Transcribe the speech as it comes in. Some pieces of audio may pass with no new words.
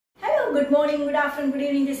good morning, good afternoon, good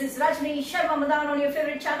evening. This is Rajani Sharma Madan on your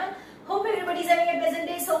favorite channel. Hope everybody is having a pleasant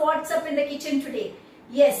day. So what's up in the kitchen today?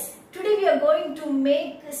 Yes, today we are going to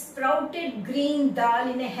make sprouted green dal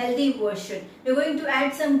in a healthy version. We're going to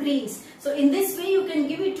add some greens. So in this way you can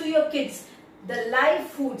give it to your kids. The live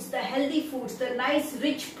foods, the healthy foods, the nice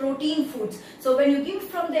rich protein foods. So when you give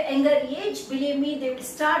from the younger age, believe me, they will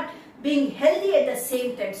start being healthy at the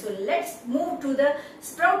same time. So let's move to the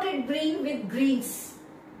sprouted green with greens.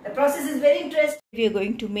 The process is very interesting. We are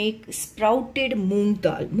going to make sprouted moong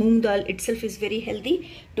dal. Moong dal itself is very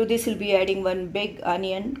healthy. To this we'll be adding one big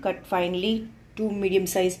onion cut finely, 2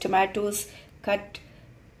 medium-sized tomatoes cut,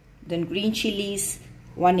 then green chilies,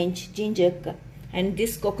 1 inch ginger, and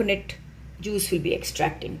this coconut juice will be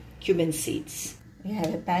extracting, cumin seeds. We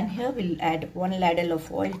have a pan here. We'll add 1 ladle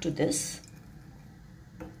of oil to this.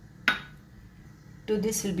 To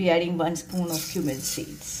this we'll be adding 1 spoon of cumin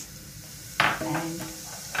seeds and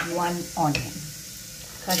 1 onion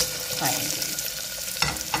cut finely.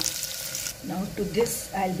 Now to this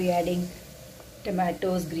I'll be adding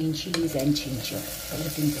tomatoes, green chilies and ginger.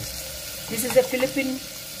 Everything this. This is a Philippine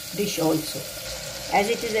dish also. As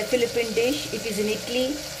it is a Philippine dish, it is in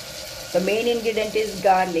Italy. The main ingredient is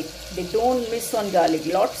garlic. They don't miss on garlic.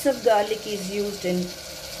 Lots of garlic is used in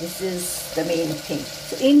this is the main thing.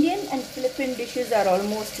 So Indian and Philippine dishes are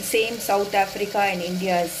almost the same. South Africa and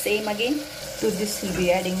India is same again. To this we'll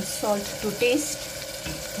be adding salt to taste.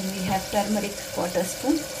 And we have turmeric 1/4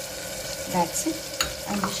 spoon. That's it.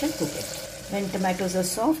 And we shall cook it. When tomatoes are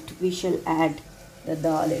soft, we shall add the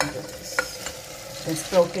dal into this. The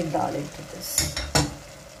sprouted dal into this.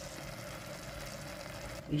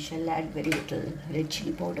 We shall add very little red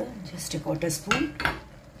chili powder, just a 1/4 spoon.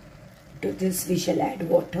 To this we shall add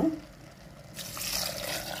water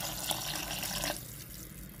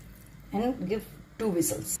and give 2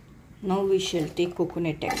 whistles. Now we shall take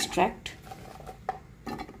coconut extract.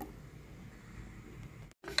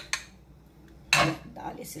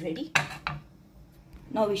 Dal is ready.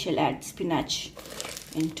 Now we shall add spinach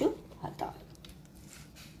into our dal.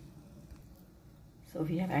 So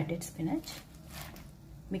we have added spinach.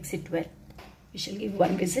 Mix it well. We shall give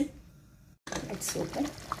 1 whistle. Let's open.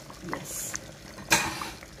 Yes.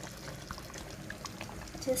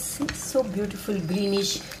 Just see, so beautiful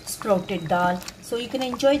greenish sprouted dal. So you can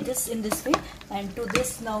enjoy this in this way. And to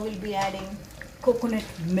this now we'll be adding coconut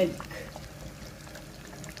milk.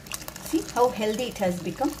 See how healthy it has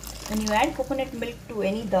become. When you add coconut milk to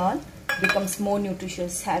any dal, it becomes more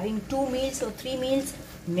nutritious. Having 2 meals or 3 meals,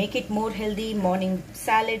 make it more healthy. Morning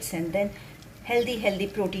salads and then healthy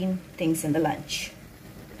protein things in the lunch.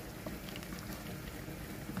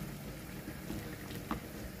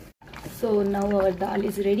 So now our dal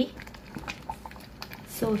is ready.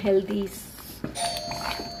 So healthy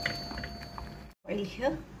oil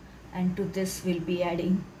here, and to this we'll be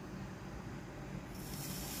adding.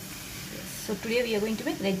 So today we are going to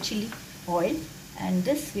make red chili oil, and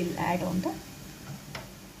this we'll add on the.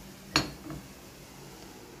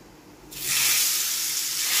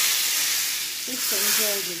 Please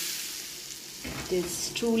enjoy this. It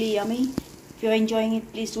is truly yummy. If you are enjoying it,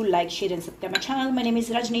 please do like, share and subscribe my channel. My name is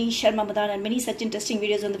Rajani Sharma Madan and many such interesting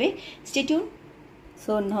videos on the way. Stay tuned.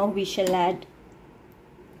 So now we shall add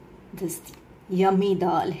this yummy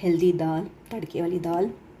dal, healthy dal, tadke wali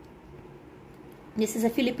dal. This is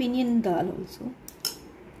a Filipinian dal also.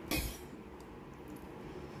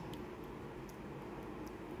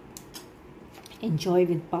 Enjoy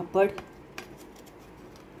with papad.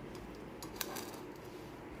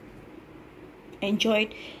 Enjoy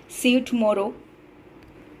it. See you tomorrow.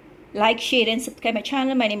 Like, share and subscribe my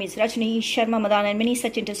channel. My name is Rajani Sharma Madan and many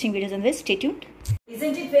such interesting videos on this. Stay tuned.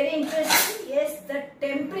 Isn't it very interesting? Yes, the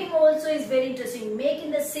tempering also is very interesting. Make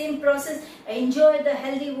in the same process. Enjoy the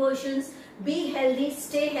healthy versions. Be healthy,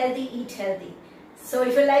 stay healthy, eat healthy. So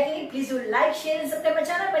if you're liking it, please do like, share and subscribe my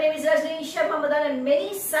channel. My name is Rajani Sharma Madan and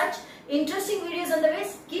many such interesting videos on the way.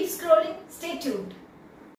 Keep scrolling. Stay tuned.